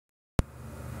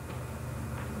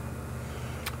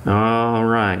All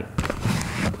right.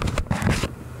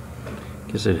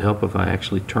 Guess it'd help if I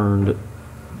actually turned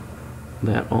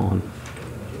that on.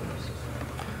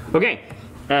 Okay,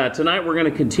 tonight we're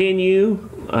going to continue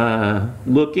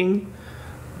looking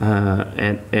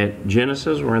at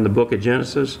Genesis. We're in the book of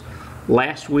Genesis.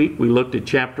 Last week we looked at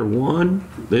chapter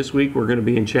 1. This week we're going to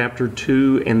be in chapter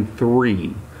 2 and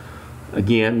 3.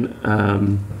 Again,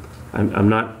 I'm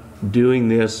not doing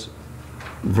this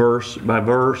verse by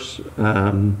verse.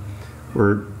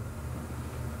 We're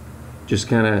just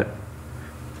kind of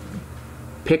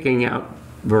picking out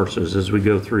verses as we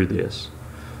go through this.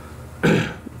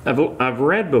 I've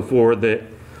read before that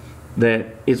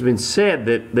it's been said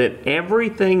that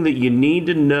everything that you need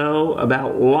to know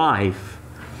about life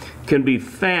can be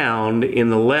found in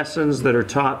the lessons that are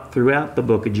taught throughout the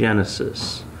book of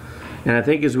Genesis. And I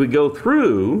think as we go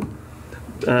through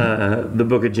the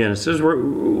book of Genesis,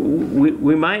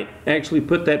 we might actually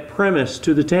put that premise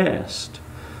to the test.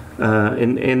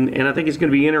 And I think it's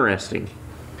going to be interesting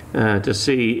to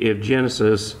see if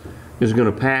Genesis is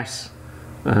going to pass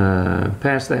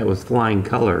that with flying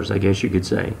colors, I guess you could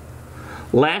say.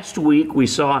 Last week we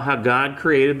saw how God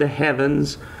created the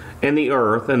heavens and the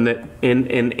earth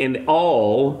and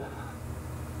all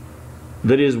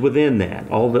that is within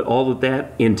that, all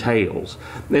that entails.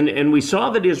 And we saw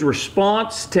that his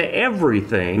response to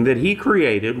everything that he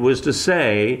created was to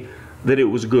say that it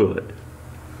was good.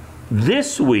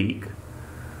 This week,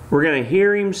 we're going to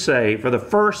hear him say for the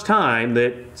first time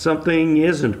that something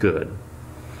isn't good.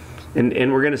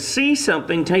 And we're going to see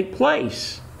something take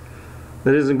place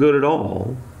that isn't good at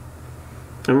all.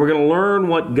 And we're going to learn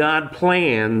what God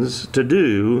plans to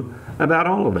do about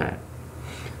all of that.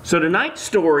 So tonight's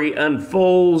story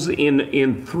unfolds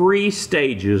in 3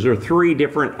 stages, or 3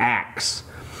 different acts,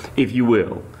 if you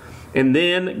will. And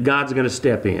then God's going to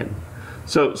step in.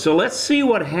 So let's see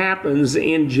what happens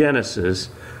in Genesis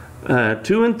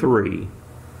 2 and 3.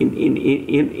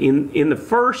 In the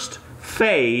first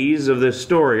phase of this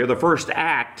story, or the first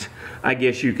act, I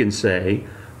guess you can say,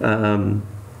 my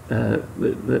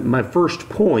first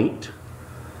point,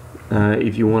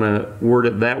 if you want to word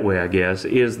it that way, I guess,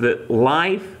 is that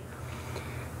life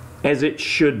as it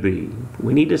should be.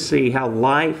 We need to see how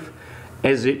life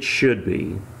as it should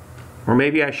be. Or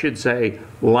maybe I should say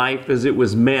life as it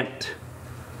was meant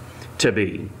to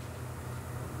be.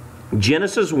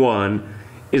 Genesis 1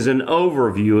 is an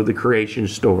overview of the creation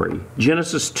story.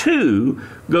 Genesis 2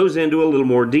 goes into a little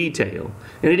more detail,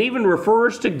 and it even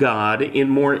refers to God in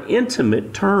more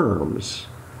intimate terms.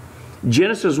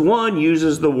 Genesis 1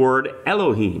 uses the word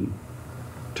Elohim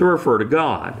to refer to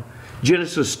God.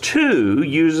 Genesis 2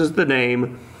 uses the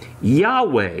name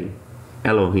Yahweh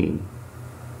Elohim.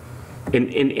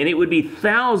 And it would be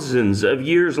thousands of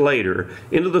years later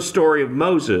into the story of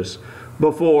Moses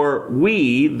before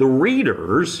we, the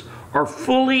readers, are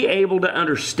fully able to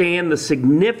understand the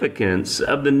significance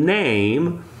of the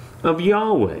name of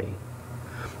Yahweh.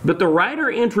 But the writer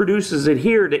introduces it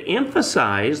here to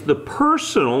emphasize the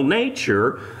personal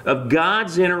nature of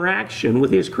God's interaction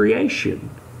with his creation.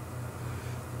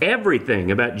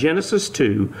 Everything about Genesis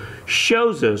 2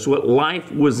 shows us what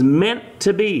life was meant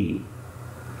to be.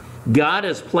 God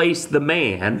has placed the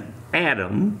man,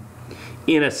 Adam,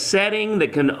 in a setting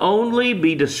that can only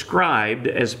be described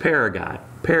as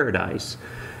paradise.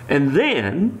 And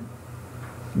then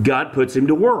God puts him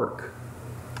to work.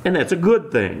 And that's a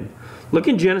good thing. Look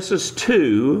in Genesis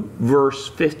 2, verse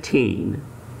 15.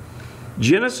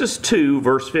 Genesis 2,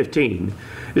 verse 15.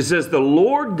 It says, "The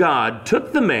Lord God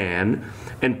took the man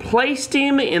and placed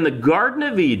him in the Garden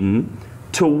of Eden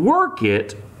to work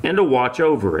it and to watch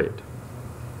over it."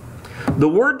 The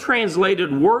word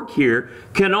translated work here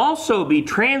can also be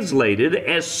translated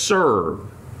as serve.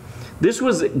 This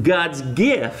was God's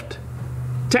gift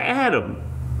to Adam.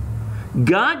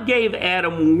 God gave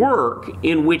Adam work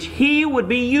in which he would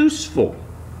be useful.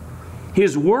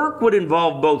 His work would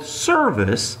involve both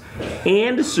service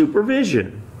and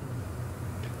supervision.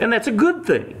 And that's a good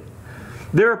thing.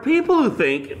 There are people who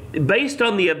think, based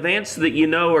on the events that you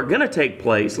know are going to take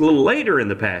place a little later in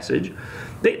the passage,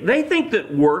 they think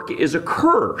that work is a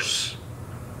curse.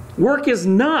 Work is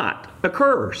not a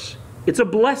curse. It's a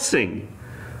blessing.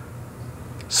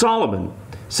 Solomon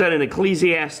said in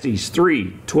Ecclesiastes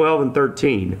 3, 12 and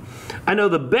 13, "I know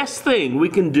the best thing we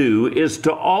can do is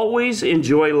to always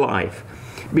enjoy life,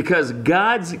 because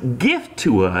God's gift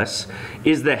to us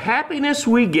is the happiness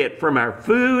we get from our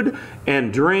food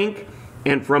and drink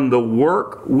and from the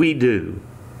work we do."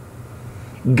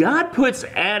 God puts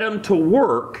Adam to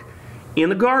work in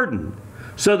the garden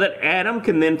so that Adam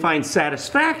can then find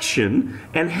satisfaction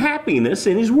and happiness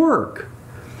in his work.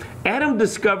 Adam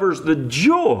discovers the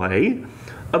joy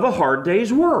of a hard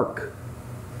day's work.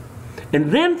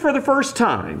 And then for the first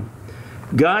time,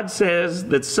 God says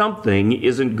that something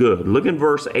isn't good. Look in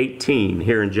verse 18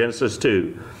 here in Genesis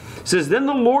 2. It says, "Then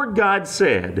the Lord God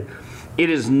said, 'It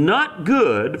is not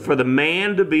good for the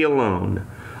man to be alone.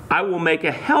 I will make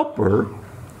a helper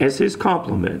as his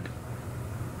complement.'"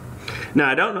 Now,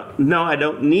 I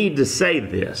don't need to say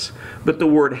this, but the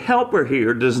word helper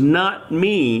here does not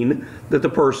mean that the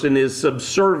person is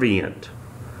subservient.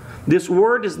 This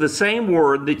word is the same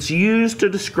word that's used to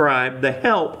describe the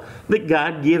help that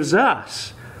God gives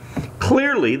us.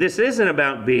 Clearly, this isn't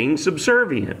about being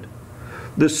subservient.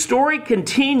 The story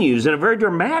continues in a very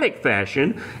dramatic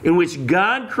fashion in which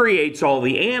God creates all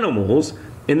the animals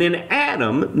and then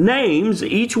Adam names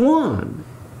each one.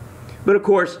 But of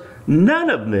course, none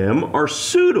of them are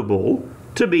suitable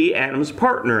to be Adam's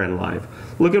partner in life.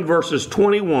 Look at verses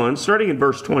 21, starting in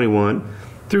verse 21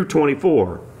 through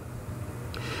 24.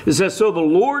 It says, "So the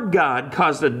Lord God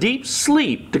caused a deep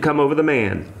sleep to come over the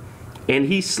man, and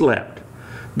he slept.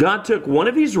 God took one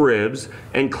of his ribs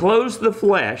and closed the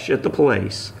flesh at the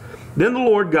place. Then the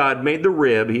Lord God made the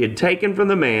rib he had taken from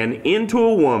the man into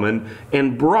a woman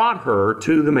and brought her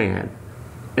to the man.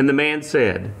 And the man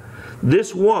said,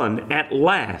 'This one at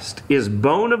last is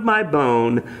bone of my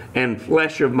bone and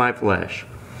flesh of my flesh.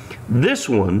 This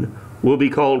one will be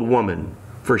called woman,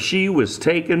 for she was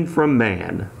taken from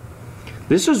man.'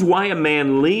 This is why a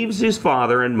man leaves his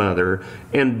father and mother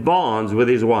and bonds with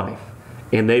his wife,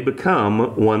 and they become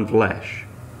one flesh."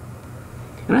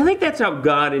 And I think that's how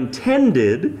God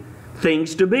intended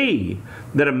things to be,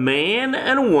 that a man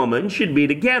and a woman should be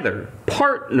together,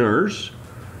 partners,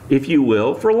 if you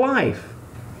will, for life.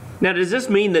 Now, does this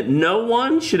mean that no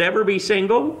one should ever be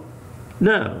single?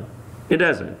 No, it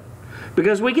doesn't.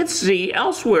 Because we can see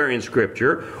elsewhere in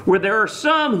Scripture where there are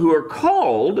some who are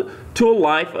called to a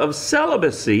life of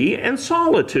celibacy and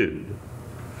solitude.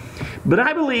 But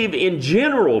I believe in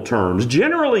general terms,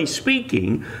 generally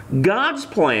speaking, God's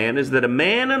plan is that a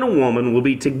man and a woman will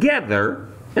be together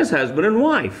as husband and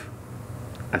wife.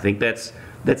 I think that's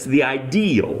the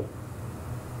ideal.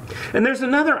 And there's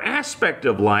another aspect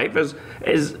of life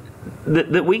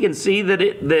that we can see that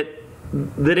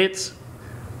it's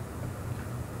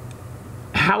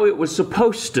how it was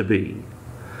supposed to be.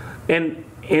 And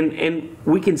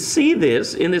we can see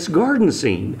this in this garden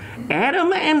scene.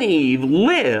 Adam and Eve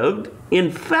lived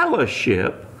in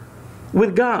fellowship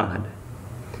with God.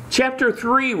 Chapter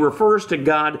 3 refers to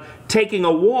God taking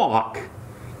a walk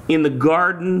in the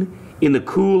garden in the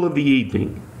cool of the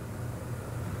evening.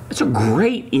 It's a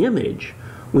great image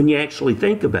when you actually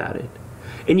think about it.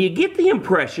 And you get the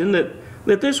impression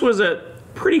that this was a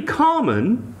pretty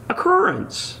common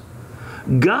occurrence.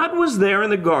 God was there in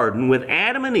the garden with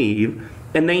Adam and Eve,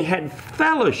 and they had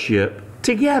fellowship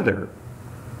together.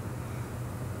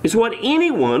 It's what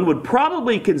anyone would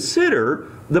probably consider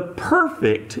the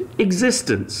perfect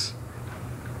existence.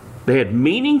 They had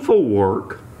meaningful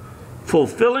work,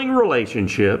 fulfilling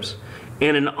relationships,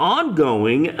 and an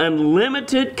ongoing,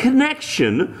 unlimited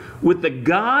connection with the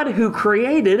God who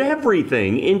created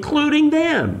everything, including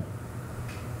them.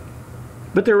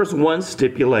 But there was one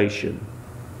stipulation.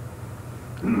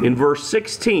 In verse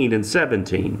 16 and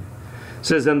 17, it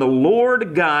says, "And the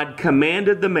Lord God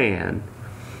commanded the man,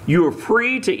 'You are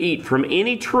free to eat from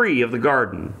any tree of the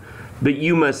garden, but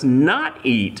you must not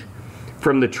eat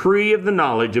from the tree of the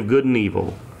knowledge of good and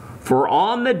evil. For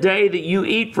on the day that you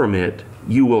eat from it,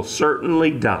 you will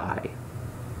certainly die.'"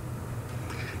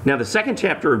 Now, the second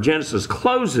chapter of Genesis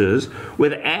closes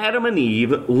with Adam and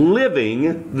Eve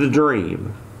living the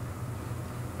dream.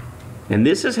 And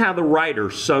this is how the writer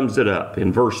sums it up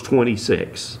in verse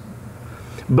 26.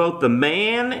 "Both the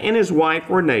man and his wife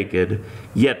were naked,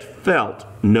 yet felt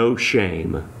no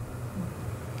shame."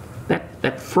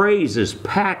 That phrase is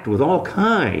packed with all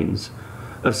kinds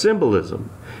of symbolism.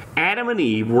 Adam and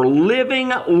Eve were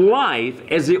living life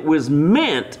as it was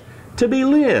meant to be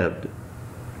lived.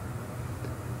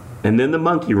 And then the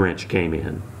monkey wrench came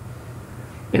in.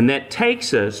 And that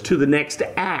takes us to the next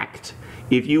act,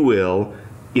 if you will,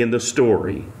 in the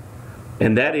story.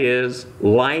 And that is,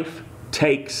 life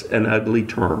takes an ugly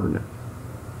turn.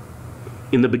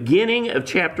 In the beginning of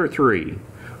chapter 3,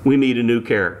 we meet a new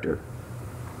character,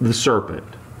 the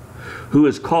serpent, who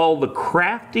is called the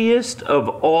craftiest of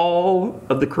all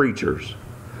of the creatures.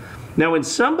 Now, when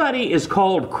somebody is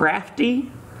called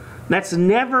crafty, that's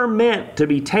never meant to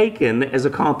be taken as a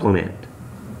compliment.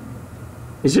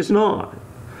 It's just not.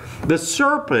 The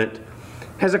serpent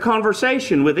has a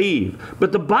conversation with Eve,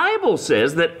 but the Bible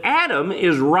says that Adam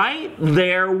is right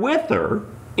there with her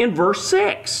in verse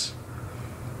 6.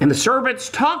 And the serpent's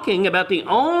talking about the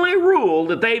only rule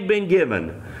that they've been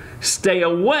given. Stay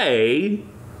away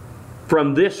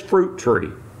from this fruit tree.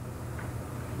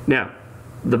 Now,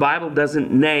 the Bible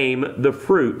doesn't name the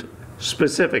fruit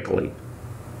specifically,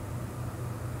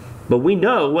 but we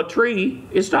know what tree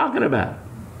is talking about.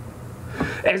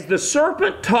 As the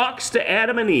serpent talks to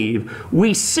Adam and Eve,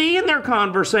 we see in their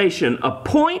conversation a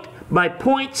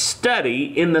point-by-point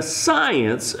study in the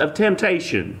science of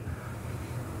temptation.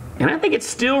 And I think it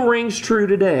still rings true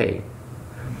today.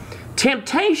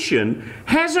 Temptation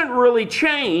hasn't really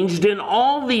changed in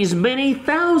all these many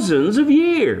thousands of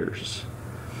years.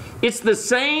 It's the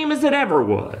same as it ever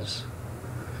was.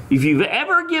 If you've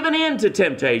ever given in to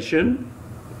temptation,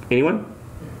 anyone?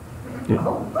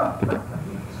 Okay.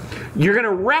 You're going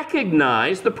to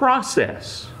recognize the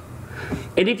process.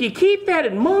 And if you keep that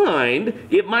in mind,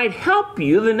 it might help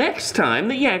you the next time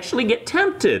that you actually get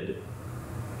tempted.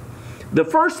 The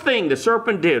first thing the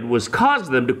serpent did was cause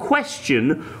them to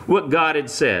question what God had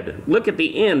said. Look at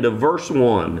the end of verse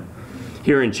 1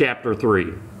 here in chapter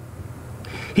 3.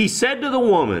 He said to the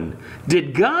woman,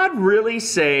 "Did God really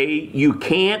say you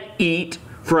can't eat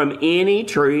from any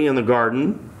tree in the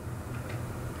garden?"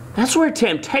 That's where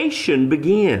temptation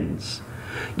begins.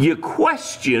 You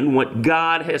question what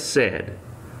God has said.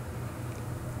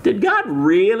 Did God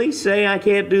really say I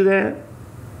can't do that?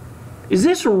 Is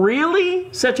this really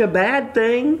such a bad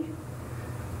thing?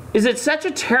 Is it such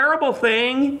a terrible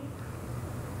thing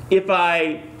if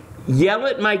I yell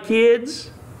at my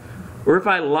kids? Or if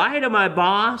I lie to my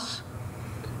boss?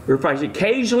 Or if I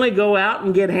occasionally go out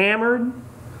and get hammered?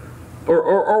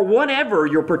 Or whatever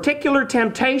your particular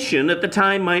temptation at the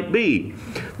time might be.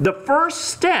 The first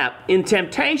step in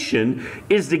temptation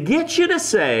is to get you to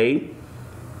say,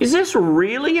 is this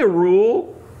really a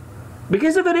rule?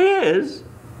 Because if it is,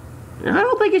 I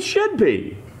don't think it should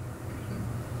be.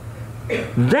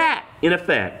 That, in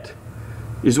effect,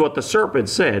 is what the serpent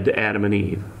said to Adam and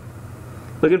Eve.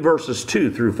 Look at verses 2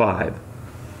 through 5.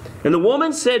 And the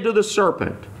woman said to the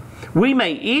serpent, "We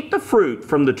may eat the fruit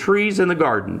from the trees in the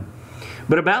garden.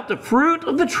 But about the fruit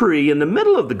of the tree in the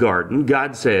middle of the garden,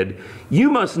 God said,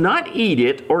 'You must not eat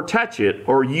it or touch it,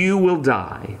 or you will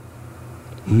die.'"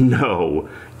 "No,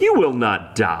 you will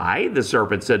not die," the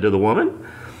serpent said to the woman.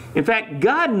 "In fact,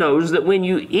 God knows that when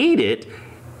you eat it,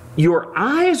 your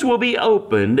eyes will be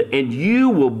opened and you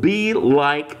will be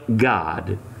like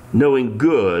God, knowing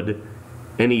good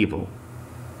and evil."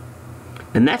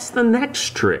 And that's the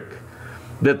next trick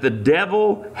that the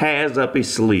devil has up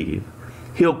his sleeve.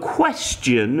 He'll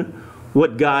question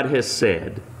what God has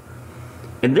said.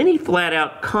 And then he flat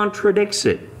out contradicts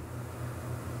it.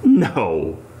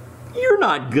 "No, you're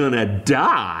not gonna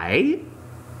die."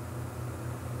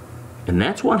 And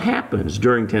that's what happens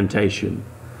during temptation.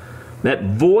 That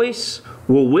voice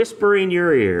will whisper in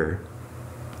your ear,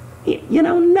 "You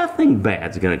know, nothing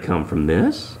bad's going to come from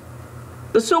this.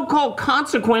 The so-called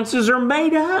consequences are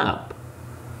made up.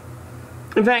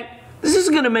 In fact, this is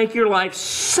going to make your life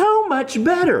so much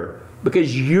better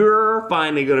because you're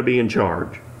finally going to be in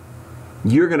charge.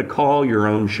 You're going to call your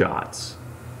own shots."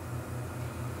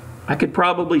 I could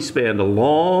probably spend a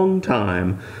long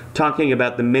time talking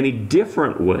about the many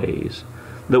different ways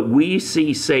that we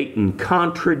see Satan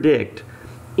contradict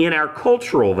in our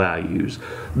cultural values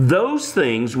those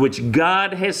things which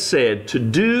God has said to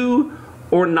do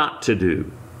or not to do.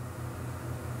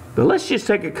 But let's just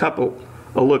take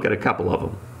a look at a couple of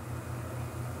them.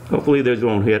 Hopefully those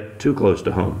won't hit too close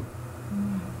to home.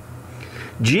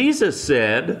 Jesus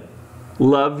said,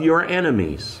 "Love your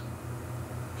enemies."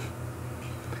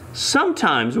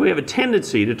 Sometimes we have a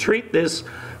tendency to treat this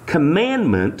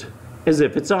commandment as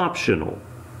if it's optional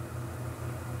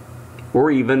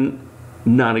or even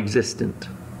non-existent.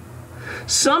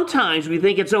 Sometimes we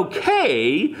think it's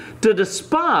okay to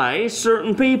despise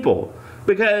certain people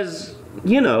because,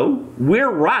 you know,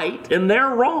 we're right and they're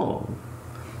wrong.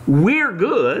 We're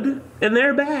good and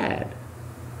they're bad.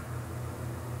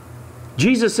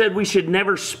 Jesus said we should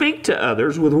never speak to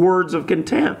others with words of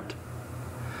contempt.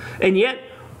 And yet,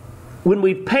 when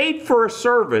we've paid for a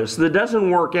service that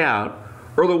doesn't work out,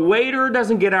 or the waiter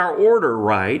doesn't get our order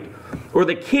right, or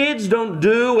the kids don't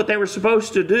do what they were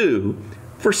supposed to do,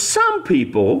 for some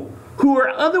people who are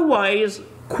otherwise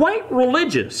quite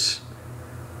religious,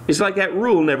 it's like that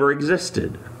rule never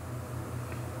existed.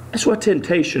 That's what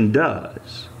temptation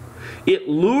does. It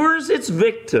lures its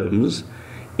victims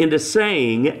into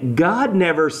saying, God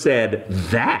never said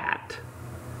that.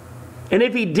 And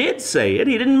if he did say it,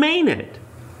 he didn't mean it.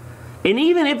 And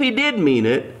even if he did mean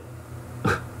it,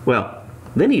 well,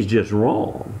 then he's just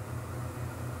wrong.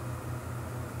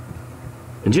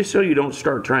 And just so you don't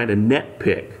start trying to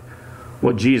nitpick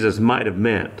what Jesus might have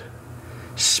meant.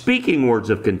 Speaking words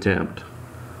of contempt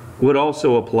would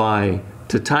also apply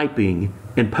to typing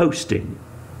and posting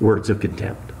words of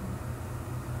contempt.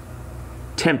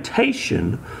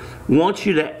 Temptation wants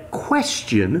you to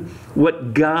question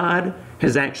what God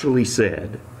has actually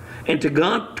said and to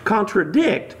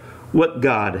contradict what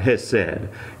God has said.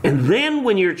 And then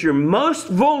when you're at your most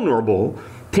vulnerable,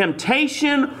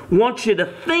 temptation wants you to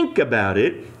think about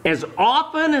it as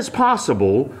often as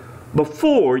possible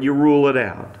before you rule it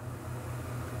out.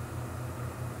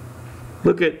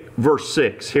 Look at verse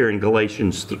 6 here in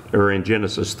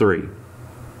Genesis 3.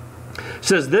 It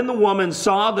says, "Then the woman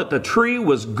saw that the tree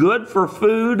was good for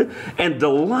food and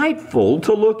delightful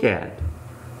to look at,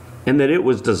 and that it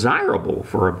was desirable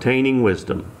for obtaining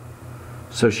wisdom.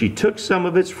 So she took some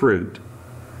of its fruit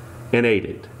and ate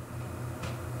it."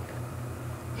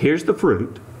 Here's the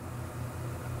fruit.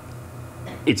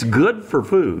 It's good for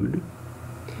food.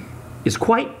 It's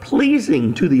quite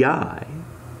pleasing to the eye.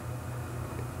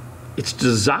 It's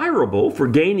desirable for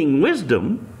gaining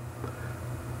wisdom.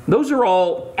 Those are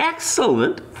all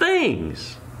excellent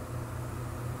things.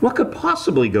 What could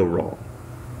possibly go wrong?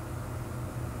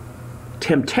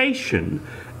 Temptation,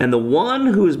 and the one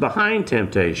who is behind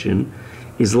temptation,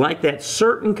 is like that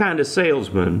certain kind of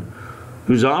salesman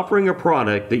who's offering a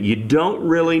product that you don't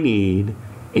really need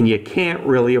and you can't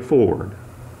really afford.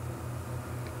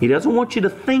 He doesn't want you to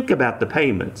think about the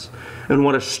payments and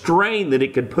what a strain that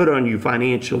it could put on you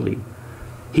financially.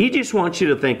 He just wants you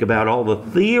to think about all the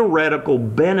theoretical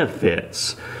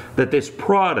benefits that this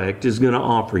product is going to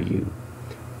offer you.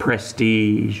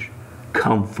 Prestige,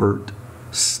 comfort,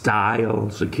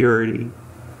 style, security.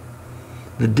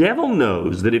 The devil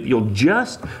knows that if you'll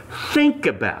just think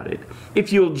about it,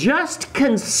 if you'll just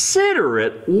consider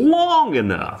it long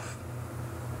enough,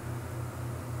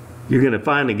 you're going to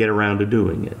finally get around to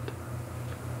doing it.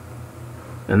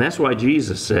 And that's why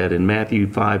Jesus said in Matthew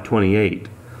 5:28,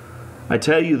 "I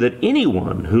tell you that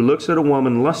anyone who looks at a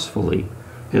woman lustfully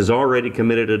has already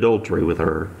committed adultery with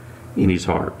her in his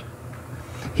heart."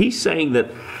 He's saying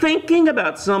that thinking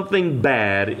about something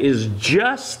bad is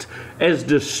just as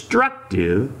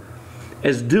destructive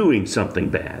as doing something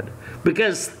bad,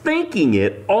 because thinking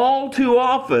it all too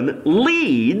often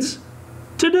leads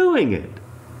to doing it.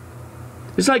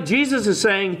 It's like Jesus is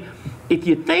saying, if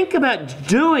you think about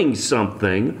doing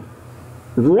something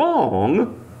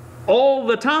wrong all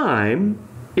the time,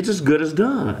 it's as good as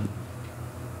done.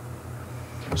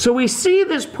 So we see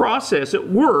this process at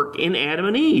work in Adam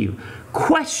and Eve,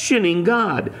 questioning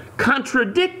God,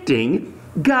 contradicting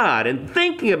God, and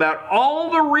thinking about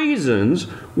all the reasons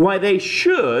why they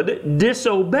should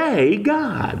disobey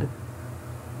God.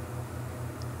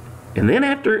 And then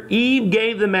after Eve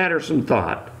gave the matter some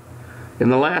thought, in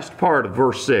the last part of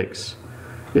verse 6,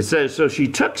 it says, "So she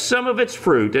took some of its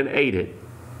fruit and ate it.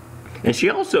 And she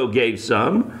also gave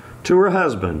some to her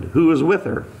husband who was with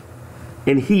her,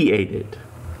 and he ate it."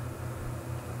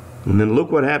 And then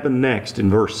look what happened next in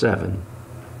verse 7.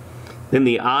 "Then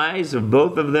the eyes of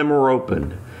both of them were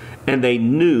opened, and they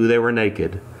knew they were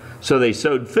naked. So they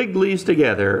sewed fig leaves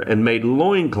together and made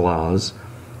loincloths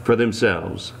for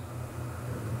themselves."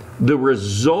 The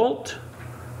result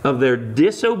of their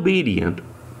disobedience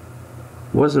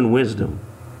wasn't wisdom.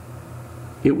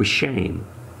 It was shame.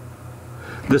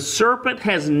 The serpent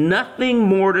has nothing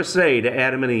more to say to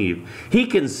Adam and Eve. He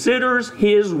considers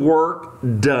his work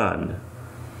done.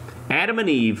 Adam and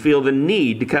Eve feel the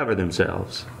need to cover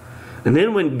themselves. And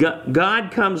then when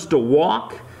God comes to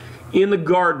walk in the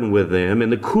garden with them in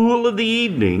the cool of the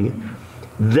evening,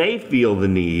 they feel the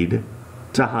need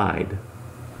to hide.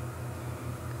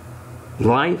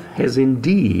 Life has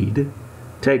indeed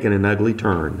taken an ugly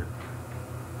turn.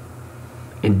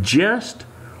 And just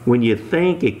when you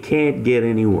think it can't get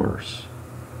any worse,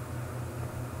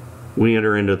 we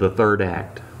enter into the third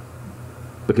act,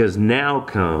 because now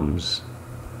comes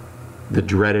the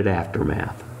dreaded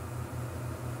aftermath.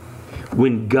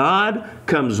 When God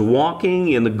comes walking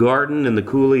in the garden in the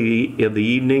cool of the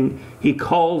evening, he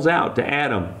calls out to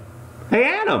Adam, "Hey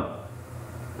Adam,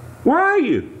 where are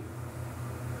you?"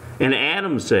 And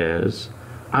Adam says,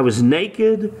 "I was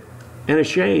naked and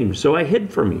ashamed, so I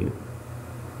hid from you."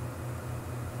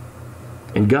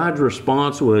 And God's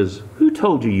response was, "Who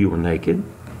told you you were naked?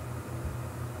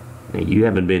 Now, you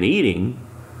haven't been eating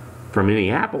from any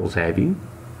apples, have you?"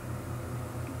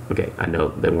 Okay, I know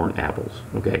they weren't apples,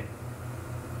 okay?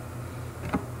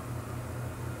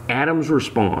 Adam's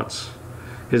response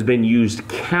has been used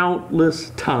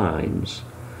countless times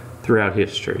throughout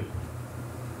history.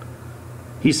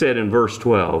 He said in verse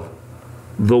 12,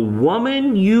 "The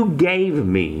woman you gave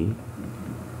me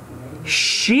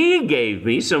She gave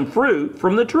me some fruit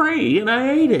from the tree, and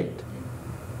I ate it.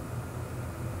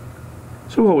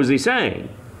 So what was he saying?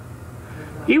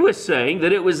 He was saying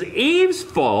that it was Eve's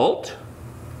fault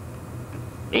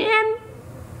and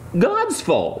God's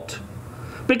fault.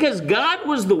 Because God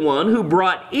was the one who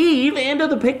brought Eve into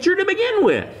the picture to begin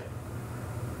with.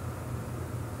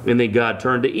 And then God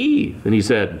turned to Eve and he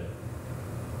said,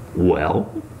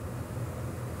 well,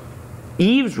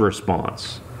 Eve's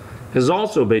response has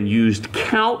also been used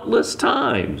countless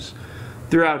times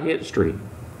throughout history.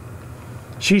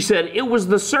 She said, it was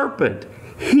the serpent.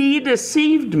 He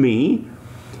deceived me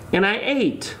and I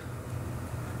ate.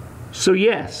 So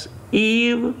yes,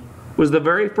 Eve was the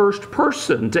very first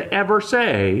person to ever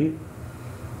say,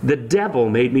 the devil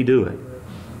made me do it.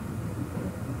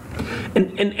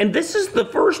 And this is the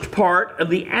first part of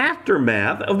the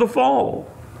aftermath of the fall.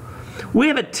 We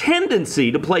have a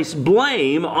tendency to place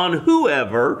blame on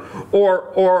whoever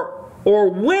or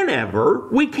whenever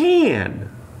we can.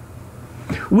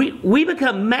 We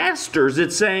become masters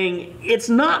at saying, it's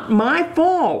not my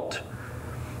fault.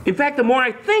 In fact, the more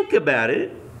I think about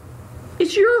it,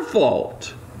 it's your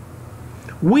fault.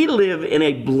 We live in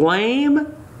a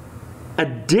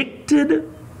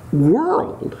blame-addicted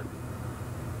world.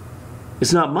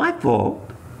 It's not my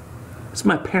fault. It's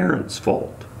my parents'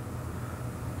 fault.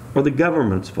 Or the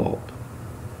government's fault.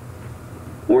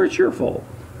 Or it's your fault.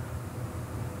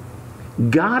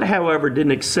 God, however,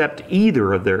 didn't accept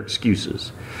either of their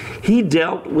excuses. He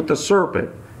dealt with the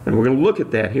serpent, and we're going to look at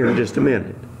that here in just a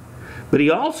minute. But he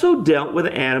also dealt with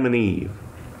Adam and Eve.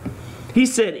 He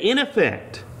said, in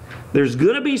effect, there's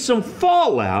going to be some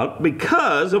fallout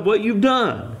because of what you've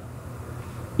done.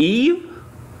 Eve,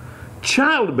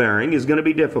 childbearing is going to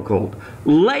be difficult.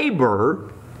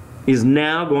 Labor is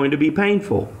now going to be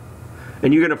painful.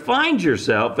 And you're going to find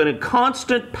yourself in a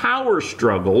constant power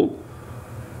struggle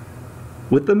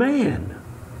with the man.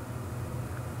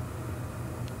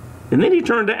 And then he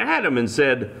turned to Adam and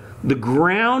said, the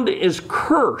ground is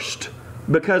cursed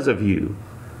because of you,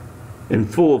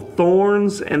 and full of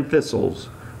thorns and thistles.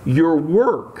 Your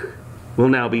work will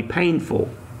now be painful.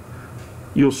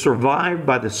 You'll survive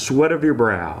by the sweat of your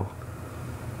brow.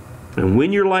 And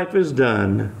when your life is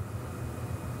done,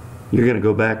 you're going to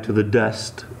go back to the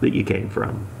dust that you came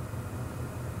from.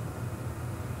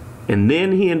 And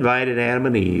then he invited Adam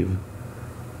and Eve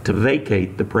to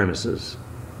vacate the premises.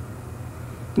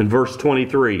 In verse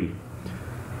 23,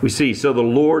 we see, so the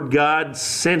Lord God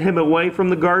sent him away from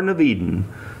the Garden of Eden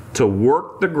to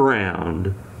work the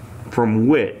ground from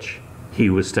which he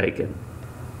was taken.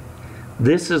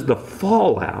 This is the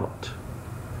fallout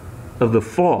of the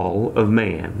fall of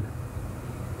man.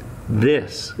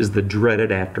 This is the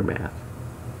dreaded aftermath.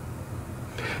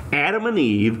 Adam and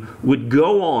Eve would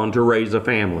go on to raise a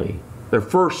family. Their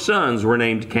first sons were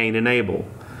named Cain and Abel.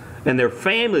 And their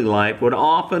family life would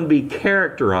often be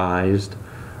characterized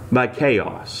by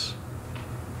chaos.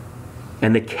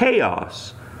 And the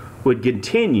chaos would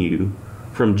continue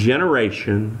from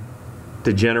generation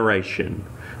to generation.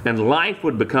 And life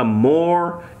would become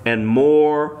more and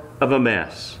more of a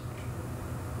mess.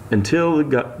 Until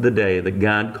the day that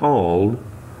God called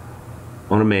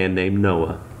on a man named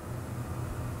Noah.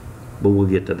 But we'll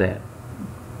get to that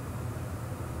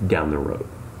down the road.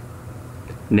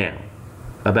 Now,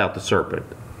 about the serpent.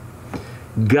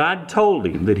 God told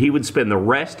him that he would spend the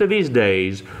rest of his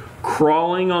days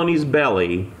crawling on his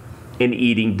belly and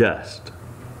eating dust,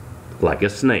 like a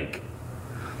snake.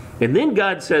 And then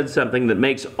God said something that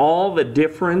makes all the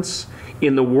difference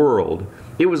in the world.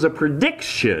 It was a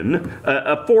prediction,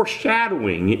 a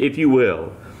foreshadowing, if you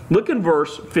will. Look in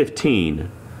verse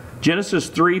 15. Genesis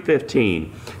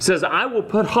 3:15 says, I will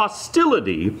put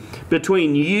hostility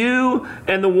between you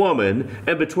and the woman,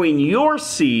 and between your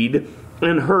seed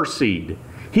and her seed.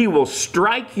 He will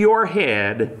strike your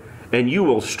head, and you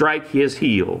will strike his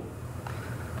heel.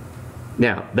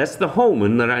 Now, that's the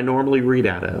Holman that I normally read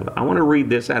out of. I want to read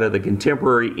this out of the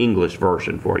Contemporary English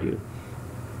Version for you.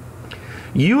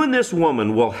 You and this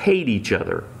woman will hate each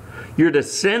other. Your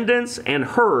descendants and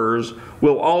hers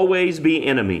will always be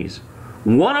enemies.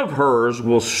 One of hers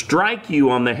will strike you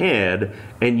on the head,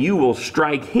 and you will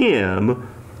strike him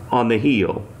on the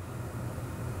heel.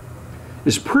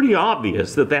 It's pretty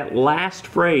obvious that that last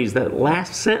phrase, that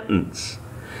last sentence,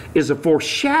 is a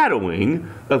foreshadowing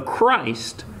of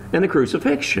Christ and the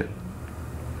crucifixion.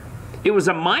 It was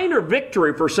a minor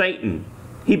victory for Satan.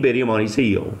 He bit him on his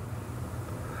heel.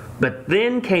 But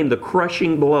then came the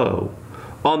crushing blow.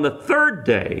 On the third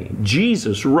day,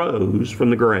 Jesus rose from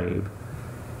the grave,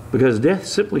 because death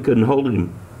simply couldn't hold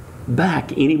him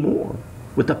back anymore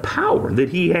with the power that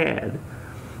he had.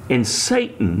 And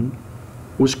Satan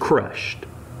was crushed.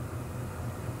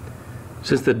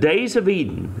 Since the days of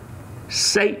Eden,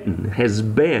 Satan has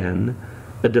been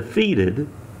a defeated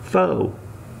foe.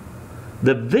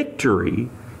 The victory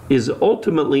is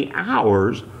ultimately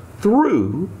ours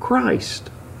through Christ.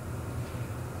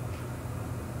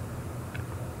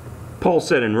 Paul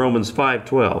said in Romans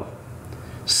 5:12,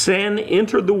 sin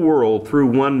entered the world through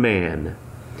one man,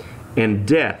 and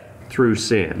death through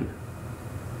sin.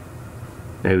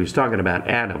 Now he was talking about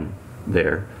Adam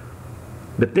there.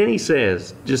 But then he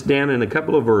says, just down in a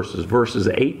couple of verses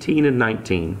 18 and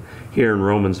 19, here in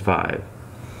Romans 5,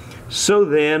 so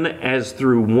then, as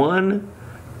through one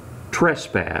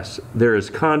trespass there is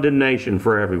condemnation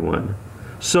for everyone,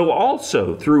 so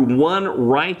also through one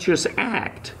righteous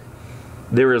act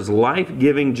there is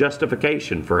life-giving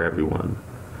justification for everyone.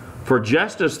 For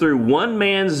just as through one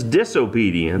man's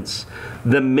disobedience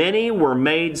the many were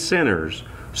made sinners,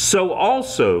 so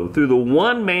also through the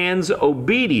one man's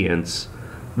obedience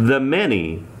the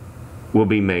many will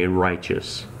be made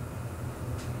righteous.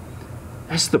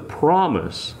 That's the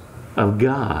promise of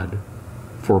God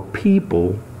for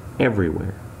people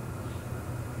everywhere.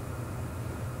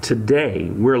 Today,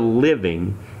 we're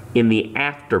living in the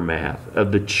aftermath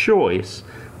of the choice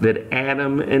that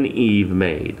Adam and Eve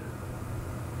made.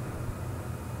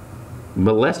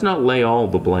 But let's not lay all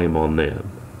the blame on them.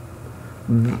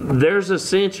 There's a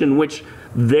sense in which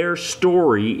their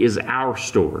story is our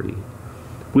story.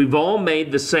 We've all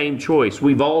made the same choice.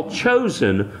 We've all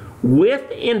chosen with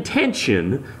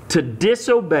intention to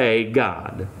disobey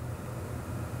God.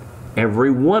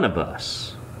 Every one of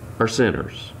us are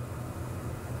sinners.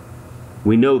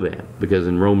 We know that because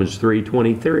in Romans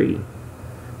 3:23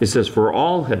 it says, for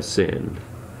all have sinned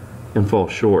and fall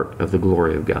short of the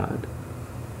glory of God.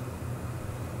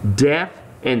 Death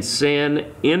and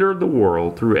sin entered the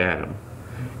world through Adam.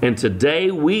 And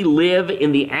today we live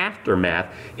in the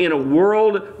aftermath, in a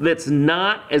world that's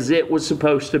not as it was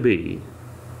supposed to be.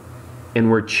 And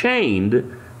we're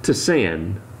chained to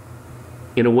sin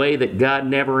in a way that God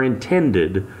never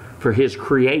intended for His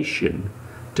creation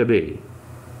to be.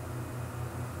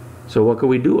 So what can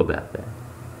we do about that?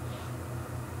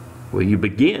 Well, you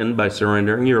begin by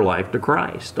surrendering your life to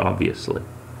Christ, obviously.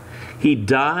 He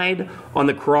died on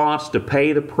the cross to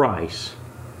pay the price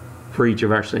for each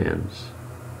of our sins.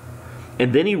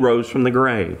 And then He rose from the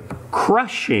grave,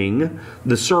 crushing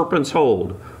the serpent's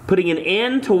hold, putting an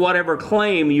end to whatever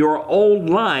claim your old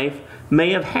life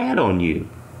may have had on you.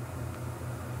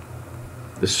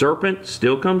 The serpent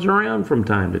still comes around from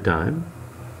time to time,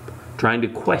 trying to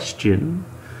question,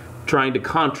 trying to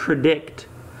contradict,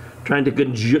 trying to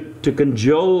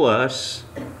cajole us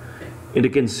into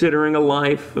considering a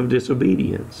life of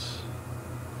disobedience.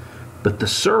 But the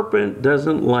serpent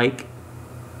doesn't like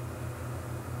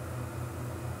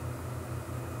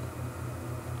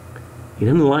He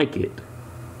doesn't like it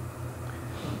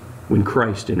when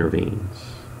Christ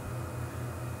intervenes.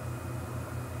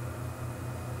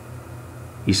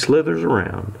 He slithers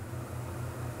around.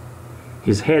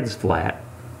 His head's flat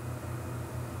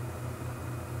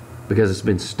because it's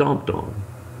been stomped on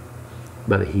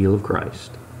by the heel of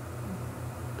Christ.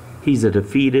 He's a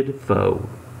defeated foe,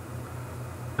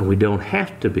 and we don't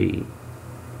have to be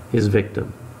his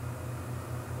victim.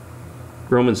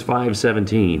 Romans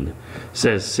 5:17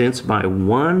 says, since by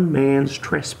one man's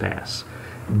trespass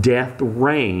death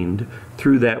reigned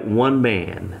through that one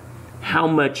man, how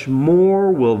much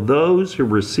more will those who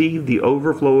receive the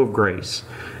overflow of grace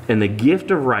and the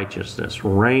gift of righteousness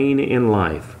reign in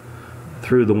life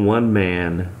through the one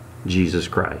man, Jesus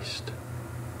Christ?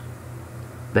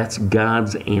 That's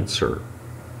God's answer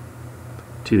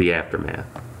to the aftermath.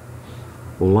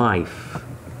 Life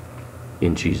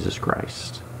in Jesus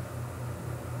Christ.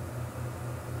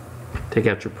 Take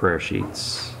out your prayer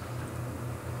sheets,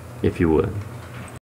 if you would.